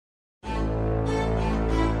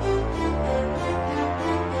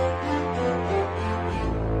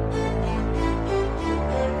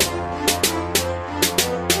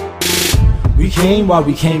We came what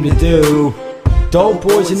we came to do. Dope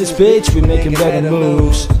boys in this bitch, we making better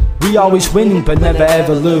moves. We always winning but never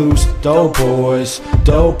ever lose. Dope boys,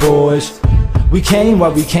 dope boys. We came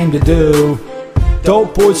what we came to do.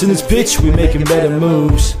 Dope boys in this bitch, we making better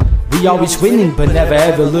moves. We always winning but never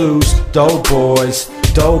ever lose. Dope boys,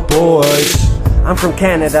 dope boys. I'm from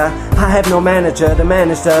Canada, I have no manager to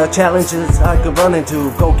manage the challenges I could run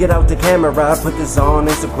into. Go get out the camera, put this on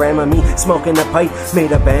Instagram of me smoking a pipe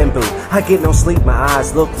made of bamboo. I get no sleep, my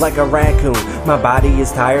eyes look like a raccoon. My body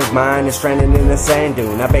is tired, mine is stranded in a sand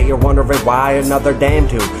dune. I bet you're wondering why another damn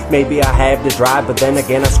tune. Maybe I have the drive, but then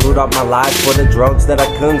again I screwed up my life for the drugs that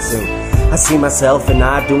I consume. I see myself and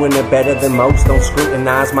I doing it better than most. Don't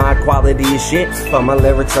scrutinize my quality of shit, but my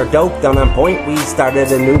lyrics are dope, down on point. We started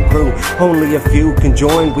a new crew, only a few can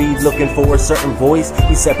join. We looking for a certain voice.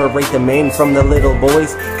 We separate the men from the little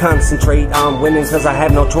boys. Concentrate on winning cause I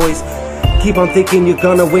have no choice. Keep on thinking you're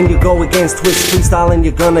gonna win, you go against Twist. Freestyling,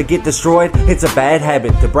 you're gonna get destroyed. It's a bad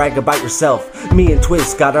habit to brag about yourself. Me and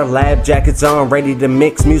Twist got our lab jackets on, ready to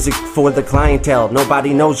mix music for the clientele.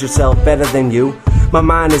 Nobody knows yourself better than you. My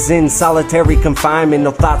mind is in solitary confinement,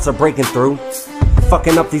 no thoughts are breaking through.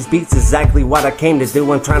 Fucking up these beats is exactly what I came to do.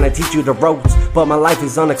 I'm trying to teach you the ropes, but my life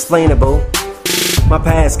is unexplainable. My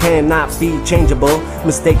past cannot be changeable.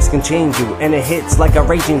 Mistakes can change you, and it hits like a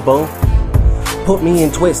raging bull. Put me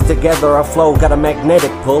and Twist together, our flow got a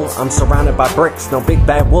magnetic pull. I'm surrounded by bricks, no big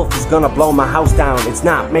bad wolf is gonna blow my house down. It's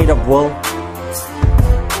not made of wool.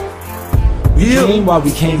 We came what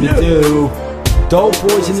we came to do. Dope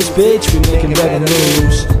boys in this bitch, we making better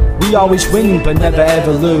moves. We always winning but never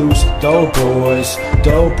ever lose. Dope boys,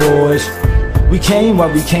 dope boys. We came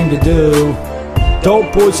what we came to do.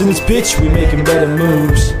 Dope boys in this bitch, we making better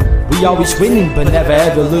moves. We always winning but never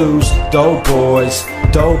ever lose. Dope boys,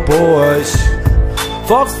 dope boys.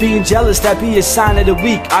 Fuck being jealous, that be a sign of the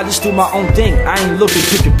weak. I just do my own thing, I ain't looking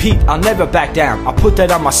to compete. I'll never back down, I put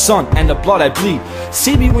that on my son and the blood I bleed.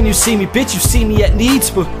 See me when you see me, bitch, you see me at needs.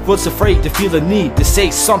 But was afraid to feel the need to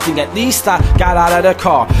say something. At least I got out of the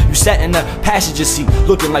car. You sat in the passenger seat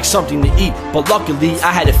looking like something to eat. But luckily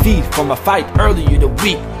I had to feed from a fight earlier the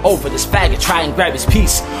week over this faggot, try and grab his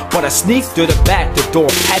piece. But I sneaked through the back, the door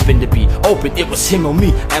happened to be open. It was him or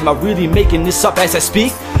me. Am I really making this up as I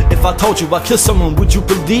speak? If I told you I killed someone, would you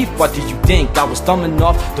believe? What did you think? I was dumb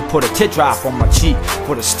enough to put a teardrop on my cheek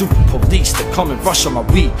for the stupid police to come and rush on my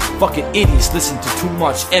weed. Fucking idiots listen to too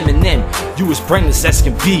much Eminem. You as brainless as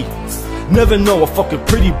can be. Never know a fucking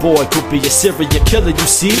pretty boy could be a serial killer, you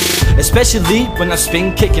see. Especially when I'm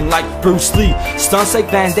spin kicking like Bruce Lee. Stunts like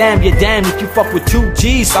Van Damme, you're damn if you fuck with 2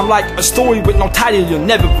 G's. I'm like a story with no title you'll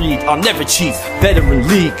never read. I'll never cheat, veteran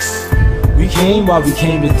leagues. We came what we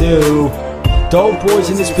came to do. Dope boys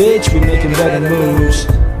in this bitch, we making better moves.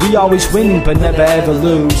 We always winning but never ever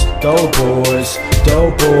lose. Dope boys,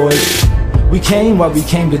 dope boys. We came what we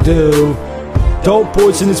came to do. Dope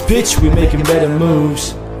boys in this bitch, we making better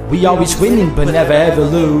moves. We always winning but never ever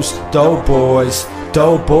lose. Dope boys,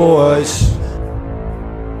 dope boys.